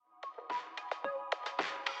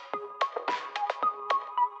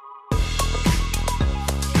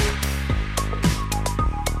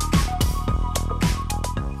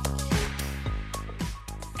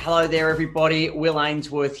Hello there, everybody. Will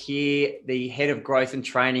Ainsworth here, the Head of Growth and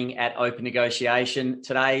Training at Open Negotiation.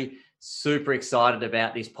 Today, super excited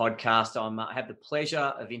about this podcast. I have the pleasure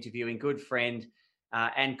of interviewing good friend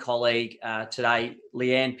and colleague today,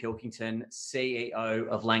 Leanne Pilkington, CEO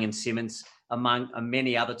of Lang & Simmons, among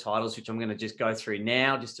many other titles, which I'm going to just go through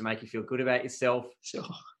now just to make you feel good about yourself. Sure.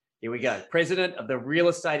 Here we go. President of the Real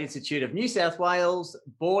Estate Institute of New South Wales,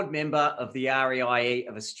 board member of the REIE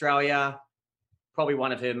of Australia, probably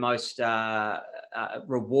one of her most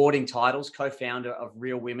rewarding titles, co-founder of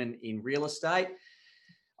Real Women in Real Estate.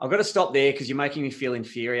 I've got to stop there because you're making me feel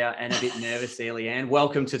inferior and a bit nervous there, Leanne.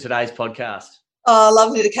 Welcome to today's podcast. Oh,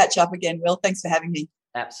 lovely to catch up again, Will. Thanks for having me.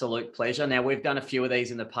 Absolute pleasure. Now, we've done a few of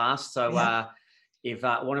these in the past, so if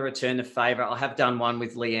I want to return the favour, I have done one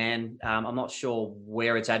with Leanne. I'm not sure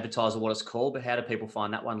where it's advertised or what it's called, but how do people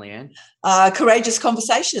find that one, Leanne? Courageous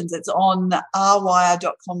Conversations. It's on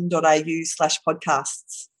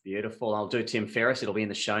rwire.com.au/podcasts. Beautiful. I'll do Tim Ferriss. It'll be in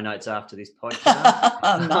the show notes after this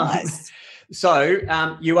podcast. Nice. So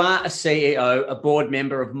you are a CEO, a board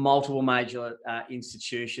member of multiple major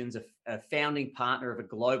institutions, a founding partner of a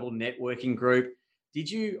global networking group.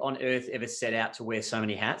 Did you on earth ever set out to wear so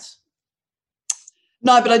many hats?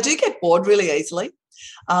 No, but I do get bored really easily.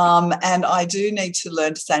 And I do need to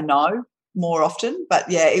learn to say no more often. But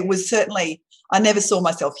yeah, it was certainly, I never saw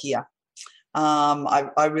myself here.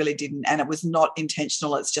 I really didn't. And it was not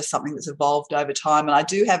intentional. It's just something that's evolved over time. And I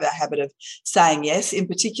do have a habit of saying yes, in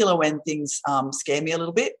particular when things scare me a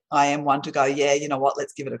little bit. I am one to go, yeah, you know what,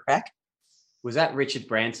 let's give it a crack. Was that Richard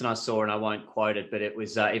Branson I saw, and I won't quote it, but it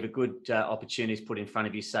was if a good opportunity is put in front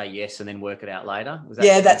of you, say yes and then work it out later? Was that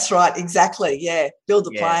yeah, that's right. Exactly. Yeah. Build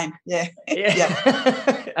the plane. Yeah.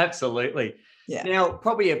 Yeah. Absolutely. Yeah. Now,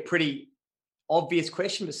 probably a pretty obvious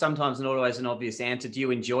question, but sometimes not always an obvious answer. Do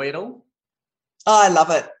you enjoy it all? I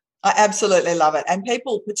love it. I absolutely love it. And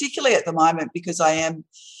people, particularly at the moment, because I am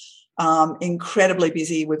incredibly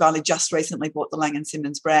busy. We've only just recently bought the Lang &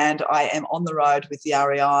 Simmons brand. I am on the road with the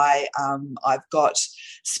REI. I've got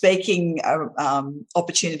speaking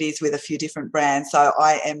opportunities with a few different brands. So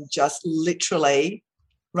I am just literally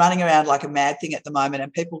running around like a mad thing at the moment.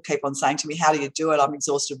 And people keep on saying to me, how do you do it? I'm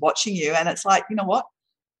exhausted watching you. And it's like, you know what?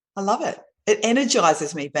 I love it. It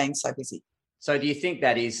energizes me being so busy. So do you think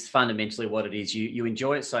that is fundamentally what it is? You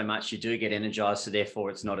enjoy it so much, you do get energized, so therefore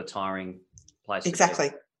it's not a tiring place. Exactly.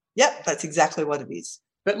 Yep, that's exactly what it is.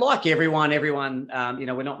 But like everyone,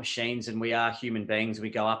 we're not machines and we are human beings. We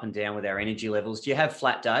go up and down with our energy levels. Do you have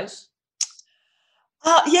flat days?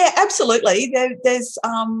 Yeah, absolutely. There's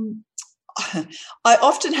I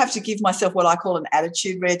often have to give myself what I call an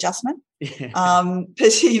attitude readjustment. But,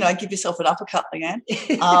 give yourself an uppercut, Leanne.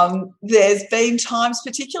 There's been times,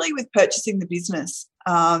 particularly with purchasing the business,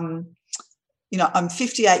 I'm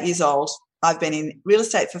 58 years old. I've been in real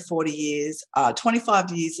estate for 40 years, 25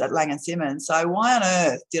 years at Lang & Simmons. So why on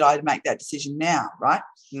earth did I make that decision now, right?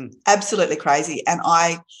 Absolutely crazy. And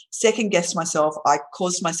I second-guessed myself. I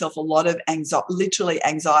caused myself a lot of literally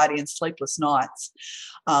anxiety and sleepless nights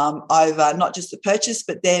over not just the purchase,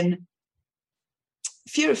 but then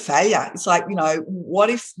fear of failure. It's like, what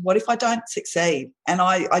if I don't succeed? And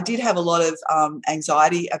I did have a lot of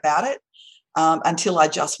anxiety about it. Until I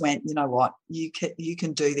just went, you know what, you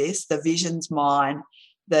can do this. The vision's mine,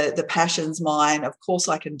 the passion's mine. Of course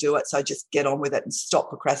I can do it. So just get on with it and stop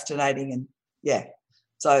procrastinating. And yeah,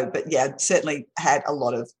 certainly had a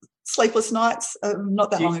lot of sleepless nights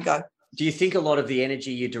not that long ago. Do you think a lot of the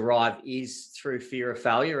energy you derive is through fear of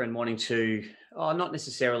failure and wanting to, not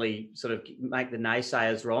necessarily sort of make the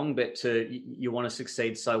naysayers wrong, but you want to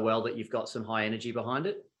succeed so well that you've got some high energy behind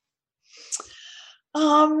it?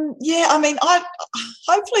 Hopefully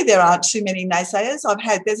there aren't too many naysayers.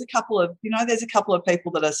 There's a couple of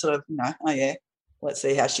people that are sort of, oh yeah, let's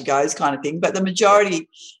see how she goes kind of thing. But the majority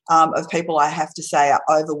of people, I have to say, are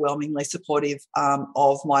overwhelmingly supportive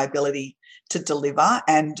of my ability to deliver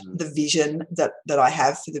and the vision that I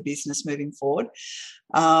have for the business moving forward.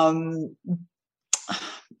 I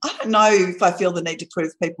don't know if I feel the need to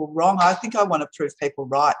prove people wrong. I think I want to prove people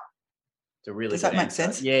right. Does that make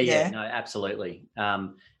sense? Yeah. No, absolutely.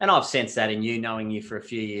 And I've sensed that in you, knowing you for a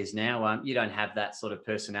few years now. You don't have that sort of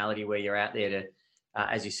personality where you're out there to,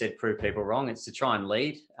 as you said, prove people wrong. It's to try and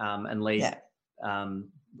lead in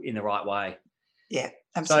the right way. Yeah,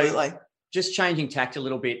 absolutely. So just changing tact a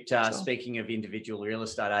little bit, sure. Speaking of individual real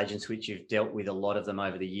estate agents, which you've dealt with a lot of them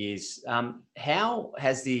over the years, how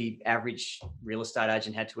has the average real estate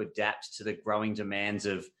agent had to adapt to the growing demands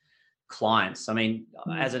of clients? I mean,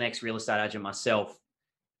 as an ex-real estate agent myself,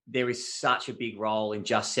 there is such a big role in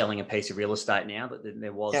just selling a piece of real estate now that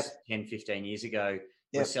there was 10, 15 years ago.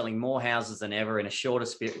 We're selling more houses than ever in a shorter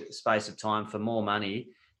space of time for more money.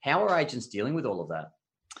 How are agents dealing with all of that?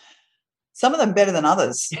 Some of them better than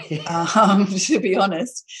others, to be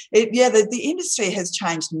honest. The industry has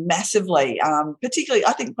changed massively, particularly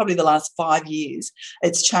I think probably the last 5 years.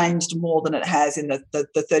 It's changed more than it has in the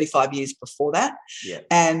 35 years before that. Yeah.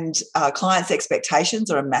 And clients' expectations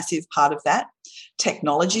are a massive part of that.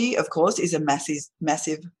 Technology, of course, is a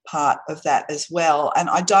massive part of that as well. And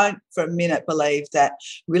I don't for a minute believe that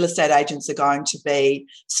real estate agents are going to be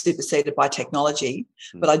superseded by technology,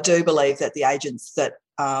 but I do believe that the agents that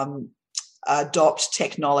adopt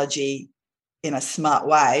technology in a smart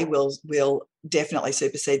way will definitely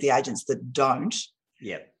supersede the agents that don't.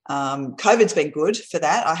 Yeah. COVID's been good for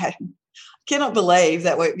that. I cannot believe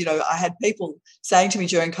that I had people saying to me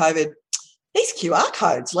during COVID, these QR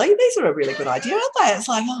codes, Lee, these are a really good idea, aren't they? It's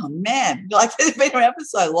like, oh man, like they've been around for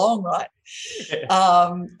so long, right?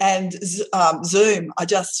 Yeah. And Zoom,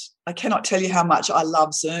 I cannot tell you how much I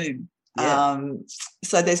love Zoom. Yeah.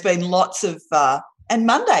 So there's been lots of and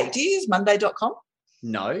Monday. Do you use Monday.com?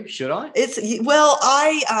 No, should I?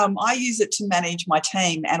 I use it to manage my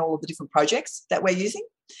team and all of the different projects that we're using,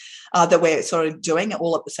 that we're sort of doing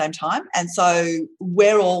all at the same time. And so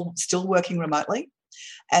we're all still working remotely.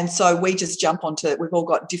 And so we just jump onto, we've all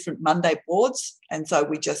got different Monday boards. And so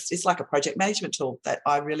it's like a project management tool that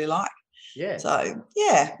I really like. Yeah. So,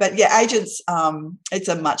 yeah. But yeah, agents, it's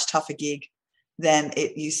a much tougher gig than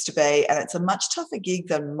it used to be. And it's a much tougher gig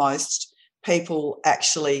than most people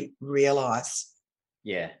actually realise.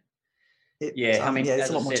 Yeah. I mean, there's as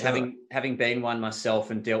a lot I more said, having been one myself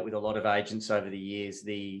and dealt with a lot of agents over the years,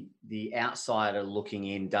 the outsider looking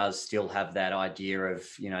in does still have that idea of,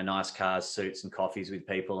 nice cars, suits and coffees with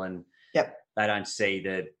people. And yep. They don't see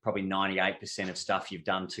the probably 98% of stuff you've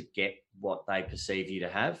done to get what they perceive you to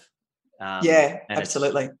have.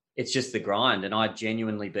 Absolutely. It's just the grind. And I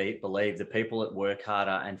genuinely believe the people that work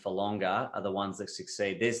harder and for longer are the ones that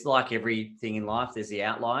succeed. There's like everything in life, there's the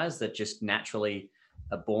outliers that just naturally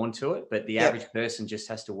are born to it, but the average person just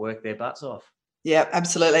has to work their butts off. Yeah,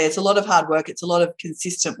 absolutely. It's a lot of hard work. It's a lot of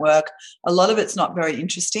consistent work. A lot of it's not very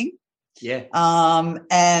interesting. Yeah.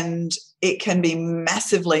 And it can be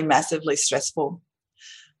massively, massively stressful.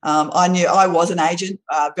 I knew I was an agent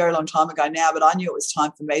a very long time ago now, but I knew it was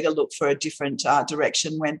time for me to look for a different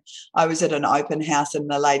direction when I was at an open house and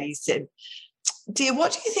the lady said, "Dear,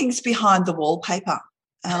 what do you think's behind the wallpaper?"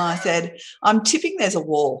 And I said, "I'm tipping there's a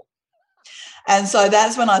wall." And so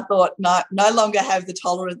that's when I thought, no longer have the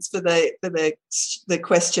tolerance for the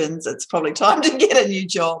questions. It's probably time to get a new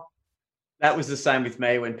job. That was the same with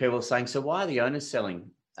me when people were saying, "So why are the owners selling?"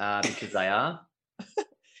 Because they are.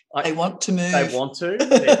 They want to move. They want to.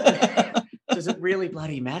 Does it really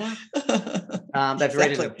bloody matter? They've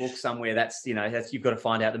read in a book somewhere that's you've got to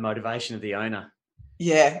find out the motivation of the owner.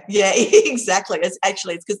 Yeah, exactly. It's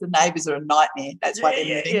because the neighbours are a nightmare. That's why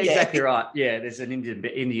they're moving. Yeah, exactly right. Yeah, there's an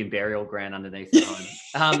Indian burial ground underneath the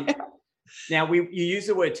home. Now, you used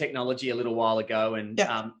the word technology a little while ago, and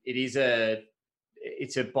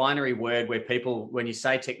it's a binary word where people, when you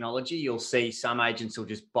say technology, you'll see some agents will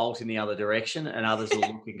just bolt in the other direction, and others will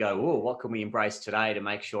look and go, "Oh, what can we embrace today to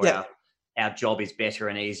make sure our job is better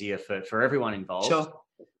and easier for everyone involved?" Sure.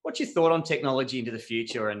 What's your thought on technology into the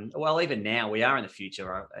future? And well, even now we are in the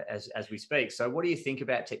future as we speak. So what do you think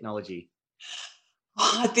about technology?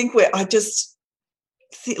 I think like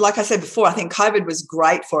I said before, I think COVID was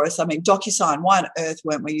great for us. I mean, DocuSign, why on earth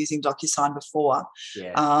weren't we using DocuSign before?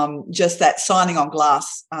 Yeah. Just that signing on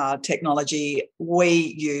glass technology.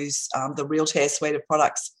 We use the Realtair suite of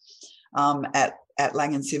products at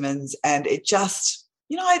Lang & Simmons, and it just,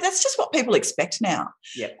 that's just what people expect now.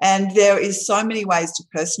 Yep. And there is so many ways to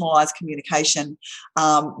personalise communication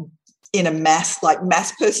in a mass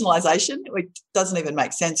personalisation, which doesn't even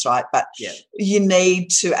make sense, right? But you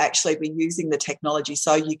need to actually be using the technology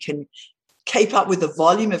so you can keep up with the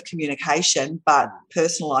volume of communication, but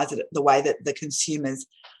personalise it the way that the consumers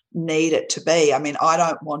need it to be. I mean, I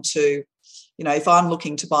don't want to, if I'm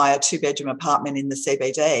looking to buy a 2-bedroom apartment in the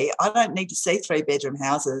CBD, I don't need to see 3-bedroom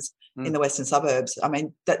houses in the western suburbs. I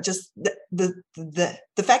mean, that just the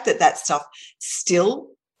fact that stuff still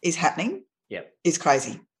is happening is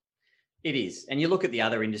crazy. It is. And you look at the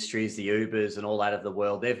other industries, the Ubers and all that of the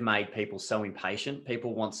world, they've made people so impatient.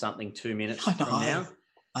 People want something 2 minutes from now.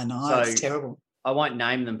 I know, so it's terrible. I won't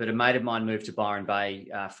name them, but a mate of mine moved to Byron Bay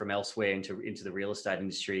from elsewhere into the real estate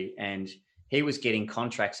industry, and he was getting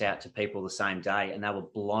contracts out to people the same day, and they were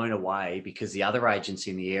blown away because the other agents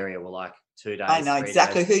in the area were like 2 days. I know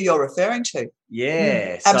exactly who you're referring to.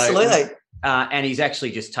 Yeah. Absolutely. And he's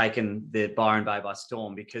actually just taken the Byron Bay by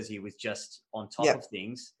storm because he was just on top of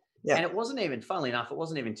things. Yeah. And it wasn't even, funnily enough, it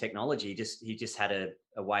wasn't even technology. He just had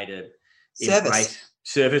a way to Service.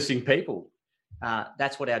 servicing people.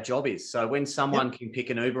 That's what our job is. So when someone can pick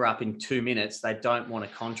an Uber up in 2 minutes, they don't want a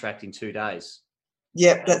contract in 2 days.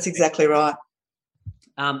 Yep, that's exactly right.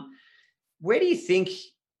 Where do you think,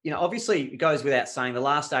 obviously it goes without saying, the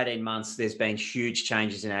last 18 months, there's been huge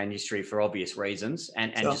changes in our industry for obvious reasons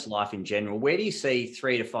and Sure. just life in general. Where do you see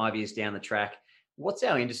 3 to 5 years down the track? What's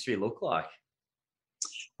our industry look like?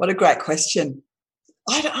 What a great question.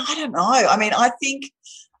 I don't know. I mean, I think,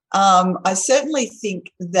 I certainly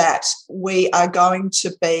think that we are going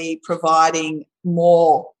to be providing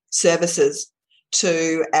more services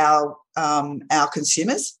to our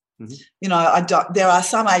consumers. Mm-hmm. There are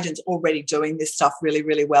some agents already doing this stuff really,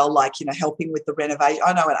 really well, like, helping with the renovation.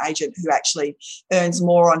 I know an agent who actually earns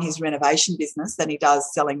more on his renovation business than he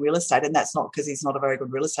does selling real estate, and that's not because he's not a very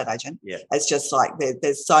good real estate agent. Yeah. It's just like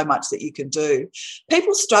there's so much that you can do.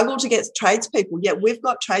 People struggle to get tradespeople, yet we've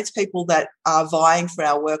got tradespeople that are vying for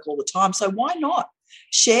our work all the time. So why not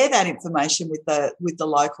share that information with the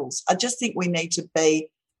locals? I just think we need to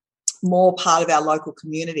be more part of our local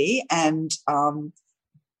community and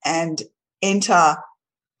enter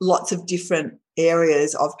lots of different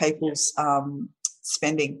areas of people's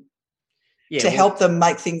spending to help them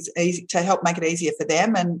make things easy, to help make it easier for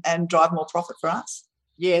them and drive more profit for us.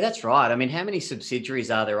 Yeah, that's right. I mean, how many subsidiaries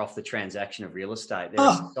are there off the transaction of real estate? There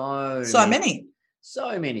are so many.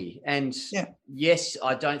 So many. And yes,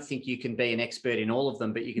 I don't think you can be an expert in all of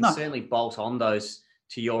them, but you can certainly bolt on those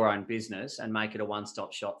to your own business and make it a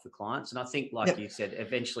one-stop shop for clients. And I think, like you said,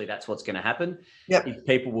 eventually that's what's going to happen. If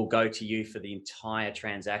people will go to you for the entire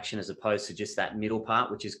transaction as opposed to just that middle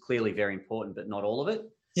part, which is clearly very important, but not all of it.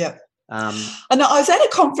 Yeah. I know I was at a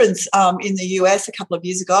conference in the US a couple of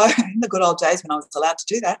years ago, in the good old days when I was allowed to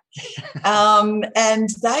do that. And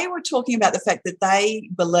they were talking about the fact that they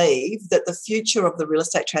believe that the future of the real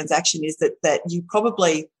estate transaction is that there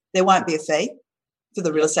won't be a fee for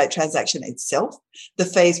the real estate transaction itself. The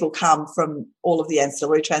fees will come from all of the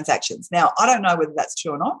ancillary transactions. Now, I don't know whether that's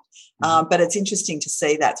true or not, but it's interesting to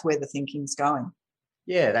see that's where the thinking's going.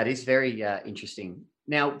 Yeah, that is very interesting.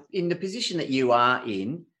 Now, in the position that you are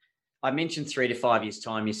in, I mentioned 3 to 5 years'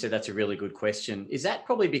 time. You said that's a really good question. Is that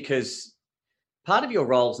probably because part of your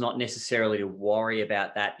role is not necessarily to worry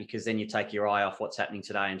about that, because then you take your eye off what's happening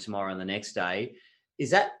today and tomorrow and the next day? Is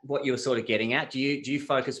that what you were sort of getting at? Do you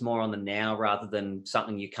focus more on the now rather than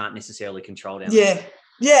something you can't necessarily control down there?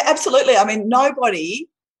 Yeah, absolutely. I mean, nobody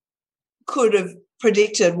could have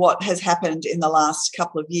predicted what has happened in the last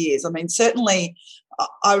couple of years. I mean, certainly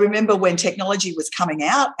I remember when technology was coming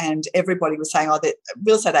out and everybody was saying, that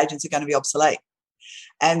real estate agents are going to be obsolete.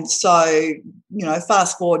 And so,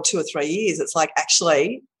 fast forward 2 or 3 years, it's like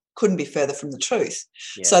actually couldn't be further from the truth.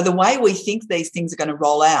 Yeah. So the way we think these things are going to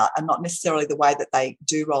roll out are not necessarily the way that they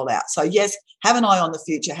do roll out. So yes, have an eye on the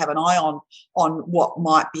future, have an eye on what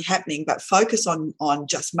might be happening, but focus on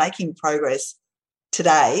just making progress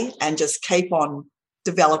today and just keep on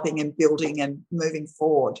developing and building and moving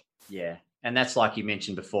forward. Yeah. And that's like you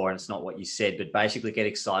mentioned before, and it's not what you said, but basically get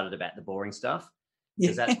excited about the boring stuff,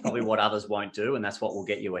 because that's probably what others won't do, and that's what will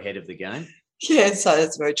get you ahead of the game. Yeah, so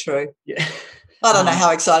that's very true. Yeah. I don't know how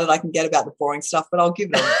excited I can get about the boring stuff, but I'll give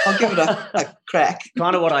it a crack.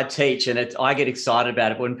 Kind of what I teach, and I get excited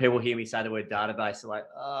about it. But when people hear me say the word database, they're like,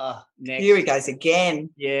 "Oh, next." Here he goes again.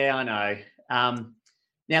 Yeah, I know.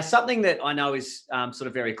 Now, something that I know is sort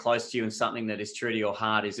of very close to you and something that is true to your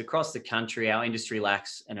heart is across the country, our industry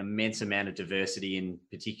lacks an immense amount of diversity in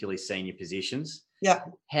particularly senior positions. Yeah.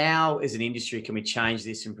 How, as an industry, can we change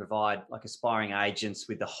this and provide like aspiring agents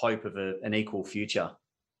with the hope of an equal future?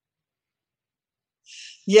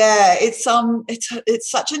 Yeah, it's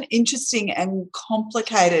such an interesting and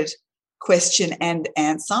complicated question and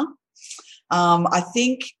answer. I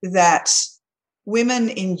think that women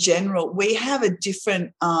in general, we have a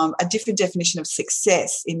different definition of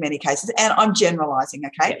success in many cases, and I'm generalising.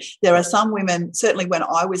 Okay, yeah. There are some women. Certainly, when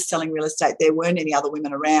I was selling real estate, there weren't any other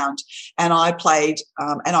women around, and I played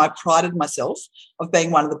and I prided myself of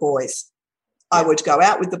being one of the boys. I would go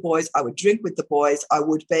out with the boys. I would drink with the boys. I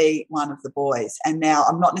would be one of the boys. And now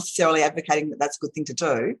I'm not necessarily advocating that that's a good thing to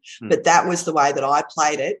do, but that was the way that I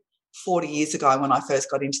played it 40 years ago when I first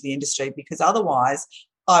got into the industry, because otherwise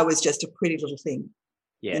I was just a pretty little thing.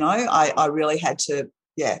 Yeah. I really had to,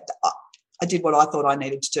 I did what I thought I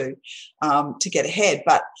needed to do to get ahead.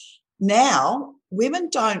 But now women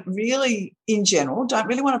in general, don't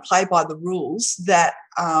really want to play by the rules that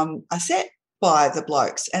are set by the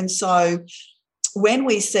blokes. And so when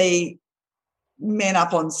we see men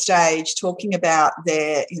up on stage talking about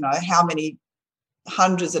their, how many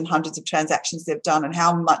hundreds and hundreds of transactions they've done and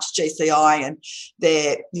how much GCI and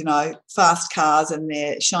their, fast cars and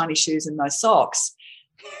their shiny shoes and no socks.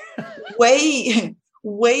 we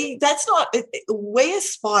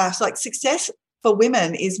aspire, like success for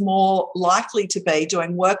women is more likely to be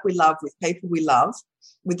doing work we love with people we love,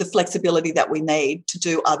 with the flexibility that we need to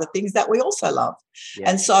do other things that we also love. Yeah.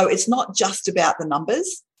 And so it's not just about the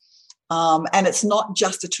numbers. And it's not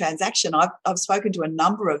just a transaction. I've spoken to a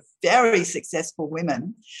number of very successful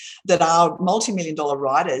women that are multi-million-dollar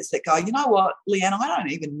writers that go, you know what, Leanne, I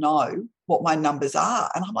don't even know what my numbers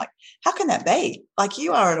are. And I'm like, how can that be? Like,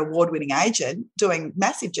 you are an award-winning agent doing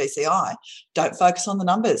massive GCI. Don't focus on the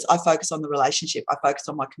numbers. I focus on the relationship. I focus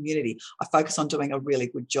on my community. I focus on doing a really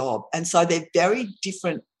good job. And so they're very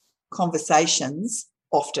different conversations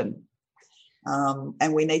often.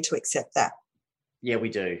 And we need to accept that. Yeah, we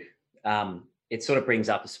do. It sort of brings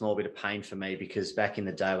up a small bit of pain for me, because back in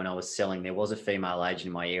the day when I was selling, there was a female agent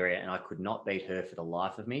in my area and I could not beat her for the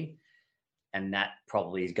life of me. And that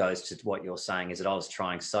probably goes to what you're saying, is that I was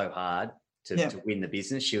trying so hard to win the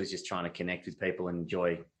business. She was just trying to connect with people and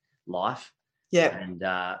enjoy life. Yeah. And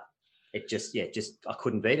it just I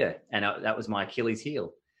couldn't beat her. And that was my Achilles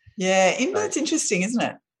heel. Yeah. That's interesting, isn't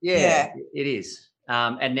it? Yeah, it is.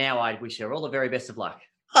 And now I wish her all the very best of luck.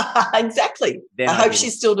 Exactly. I hope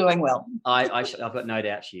she's still doing well. I've got no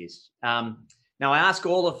doubt she is. Now, I ask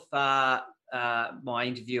all of my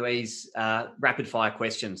interviewees rapid fire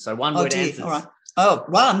questions. So one word answers. All right. Oh,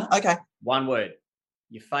 one. Okay. One word.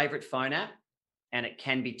 Your favourite phone app, and it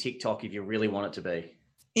can be TikTok if you really want it to be.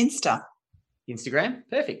 Instagram.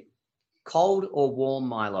 Perfect. Cold or warm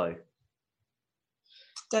Milo?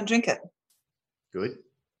 Don't drink it. Good.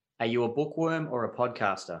 Are you a bookworm or a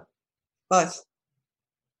podcaster? Both.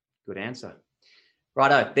 Good answer.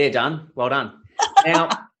 Righto, they're done. Well done. Now,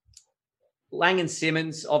 Lang &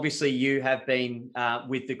 Simmons, obviously you have been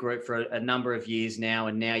with the group for a number of years now,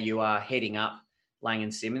 and now you are heading up Lang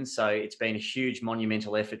 & Simmons. So it's been a huge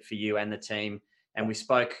monumental effort for you and the team. And we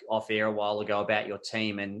spoke off air a while ago about your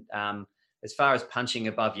team. And as far as punching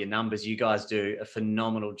above your numbers, you guys do a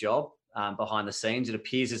phenomenal job behind the scenes. It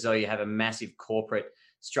appears as though you have a massive corporate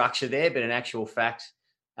structure there, but in actual fact,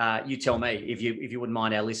 you tell me, if you wouldn't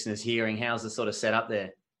mind our listeners hearing, how's the sort of setup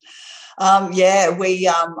there?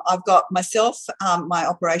 I've got myself, my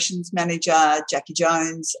operations manager, Jackie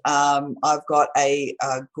Jones. I've got a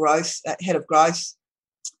head of growth,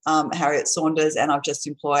 Harriet Saunders, and I've just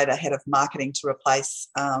employed a head of marketing to replace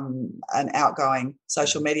an outgoing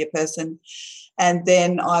social media person. And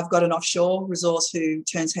then I've got an offshore resource who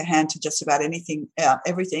turns her hand to just about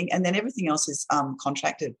everything, and then everything else is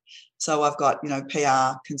contracted. So I've got,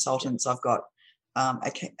 PR consultants, I've got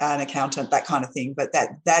an accountant, that kind of thing. But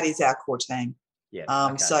that is our core team. Yeah.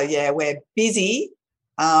 Okay. So yeah, we're busy,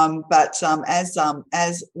 but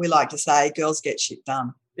as we like to say, girls get shit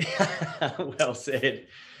done. Well said.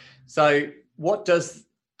 So what does,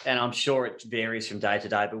 and I'm sure it varies from day to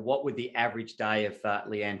day, but what would the average day of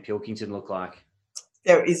Leanne Pilkington look like?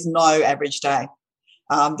 There is no average day.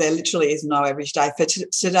 There literally is no average day. For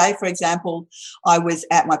today, for example, I was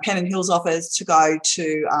at my Pennant Hills office to go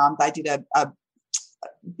to, they did a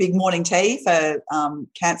big morning tea for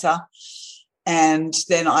cancer. And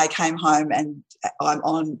then I came home and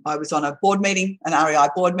I was on a board meeting, an REI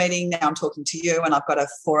board meeting. Now I'm talking to you, and I've got a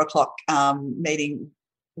 4:00 meeting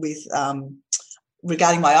with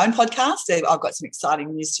regarding my own podcast. I've got some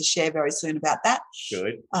exciting news to share very soon about that.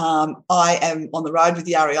 Good. I am on the road with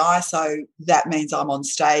the REI, so that means I'm on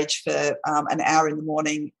stage for an hour in the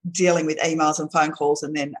morning dealing with emails and phone calls,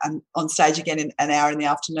 and then I'm on stage again in an hour in the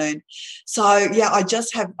afternoon. So, yeah,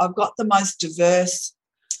 I've got the most diverse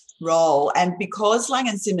role. And because Lang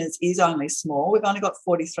 & Simmons is only small, we've only got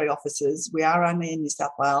 43 offices. We are only in New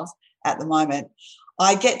South Wales at the moment.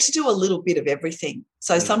 I get to do a little bit of everything.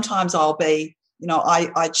 So sometimes I'll be,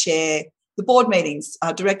 I chair the board meetings,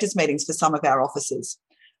 directors meetings for some of our offices.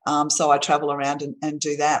 So I travel around and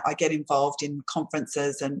do that. I get involved in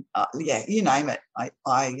conferences and you name it.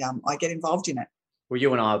 I get involved in it. Well,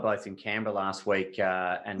 you and I were both in Canberra last week,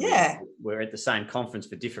 and we're at the same conference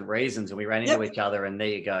for different reasons, and we ran into each other, and there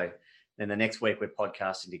you go. Then the next week we're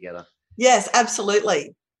podcasting together. Yes,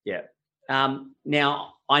 absolutely. Yeah.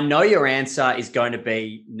 Now, I know your answer is going to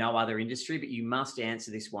be no other industry, but you must answer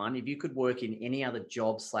this one. If you could work in any other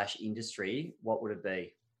job/industry, what would it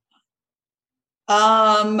be?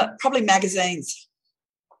 Probably magazines.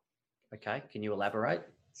 Okay. Can you elaborate?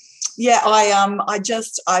 Yeah,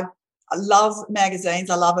 I love magazines.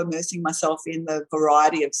 I love immersing myself in the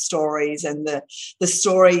variety of stories and the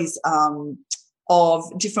stories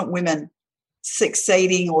of different women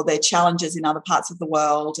succeeding or their challenges in other parts of the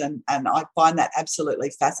world, and I find that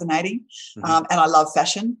absolutely fascinating. And I love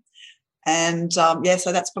fashion, and so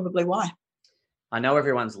that's probably why. I know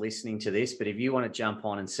everyone's listening to this, but if you want to jump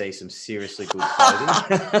on and see some seriously good clothing.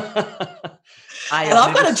 And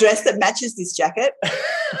I've got a dress that matches this jacket.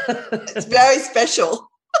 It's very special.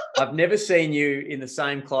 I've never seen you in the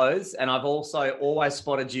same clothes, and I've also always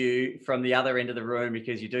spotted you from the other end of the room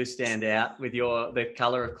because you do stand out with the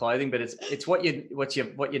color of clothing. But it's what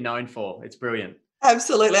you're known for. It's brilliant.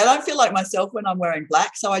 Absolutely. I don't feel like myself when I'm wearing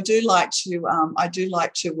black, so I do like to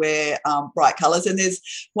wear bright colours. And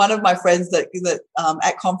there's one of my friends that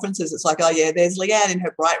at conferences, it's like, oh yeah, there's Leanne in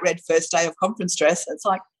her bright red first day of conference dress. It's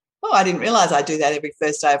like, oh, I didn't realise I do that every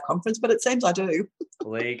first day of conference, but it seems I do.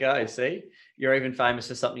 Well, there you go. See, you're even famous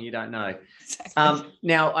for something you don't know. Exactly.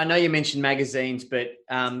 Now, I know you mentioned magazines, but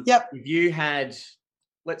if you had,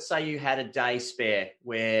 let's say you had a day spare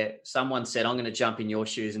where someone said, I'm going to jump in your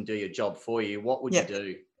shoes and do your job for you, what would you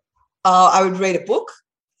do? I would read a book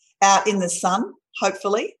out in the sun,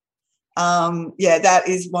 hopefully. That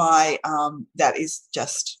is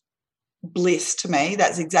just bliss to me.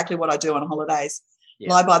 That's exactly what I do on holidays.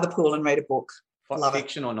 Lie by the pool and read a book. Love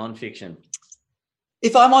fiction or non-fiction?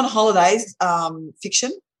 If I'm on holidays,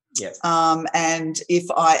 fiction. Yeah. And if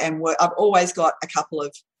I am I've always got a couple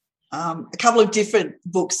of different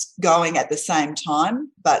books going at the same time,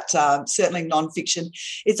 but certainly non-fiction.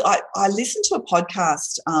 I listened to a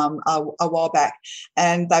podcast a while back,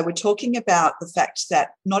 and they were talking about the fact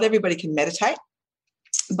that not everybody can meditate,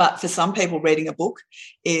 but for some people reading a book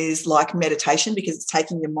is like meditation because it's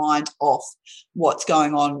taking your mind off what's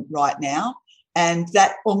going on right now. And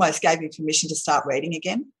that almost gave me permission to start reading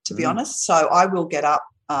again, to be honest. So I will get up.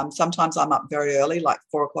 Sometimes I'm up very early, like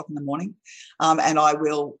 4 o'clock in the morning, and I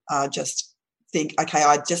will just think, okay,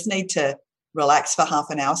 I just need to relax for half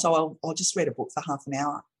an hour. So I'll just read a book for half an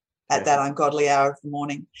hour at that ungodly hour of the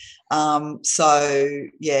morning.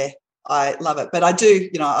 I love it. But I do,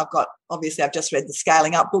 I've just read the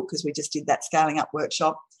Scaling Up book because we just did that Scaling Up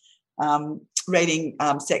workshop. Reading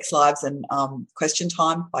Sex, Lives and Question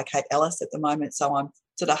Time by Kate Ellis at the moment. So I'm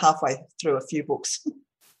sort of halfway through a few books.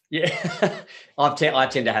 Yeah, I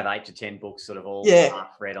tend to have 8 to 10 books sort of all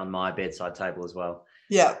half read on my bedside table as well.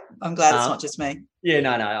 Yeah, I'm glad it's not just me. Yeah,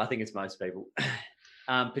 no, I think it's most people,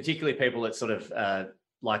 particularly people that sort of,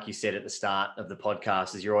 like you said at the start of the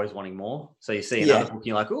podcast, is you're always wanting more. So you see another book and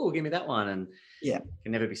you're like, oh, give me that one, and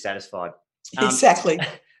can never be satisfied. Exactly.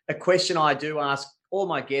 A question I do ask all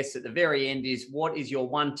my guests at the very end is, what is your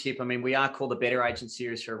one tip? I mean, we are called the Better Agent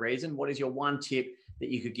Series for a reason. What is your one tip that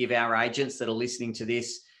you could give our agents that are listening to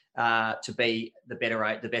this to be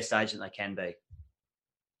the best agent they can be?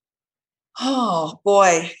 Oh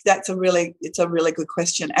boy, it's a really good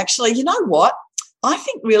question. Actually, you know what? I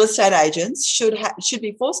think real estate agents should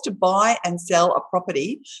be forced to buy and sell a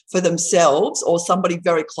property for themselves or somebody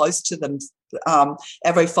very close to them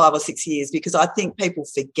every 5 or 6 years, because I think people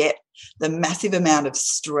forget the massive amount of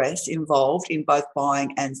stress involved in both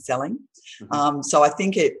buying and selling. So I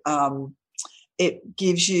think it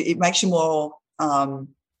makes you more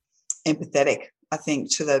empathetic, I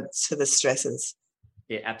think, to the stresses.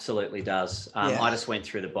 It absolutely does. I just went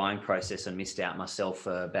through the buying process and missed out myself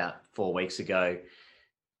for about 4 weeks ago.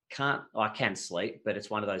 I can sleep, but it's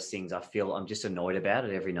one of those things I feel I'm just annoyed about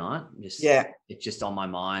it every night. It's just on my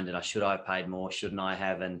mind, and should I have paid more? Shouldn't I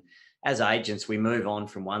have? And as agents, we move on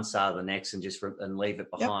from one side to the next and leave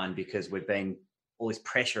it behind because we've been all this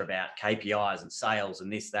pressure about KPIs and sales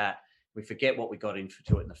and this, that. We forget what we got into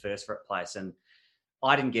it in the first place. And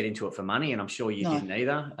I didn't get into it for money, and I'm sure you didn't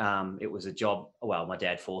either. It was a job. Well, my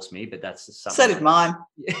dad forced me, but that's something. So did mine.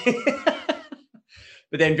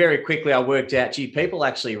 But then very quickly I worked out, people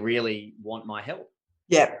actually really want my help.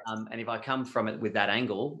 Yeah. And if I come from it with that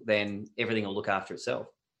angle, then everything will look after itself.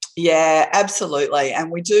 Yeah, absolutely.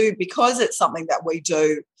 And we do, because it's something that we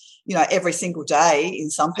do, every single day. In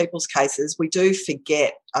some people's cases, we do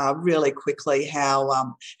forget really quickly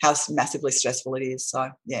how massively stressful it is. So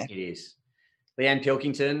yeah, it is. Leanne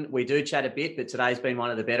Pilkington, we do chat a bit, but today's been one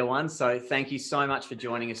of the better ones. So thank you so much for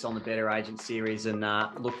joining us on the Better Agent series, and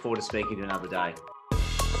look forward to speaking to you another day.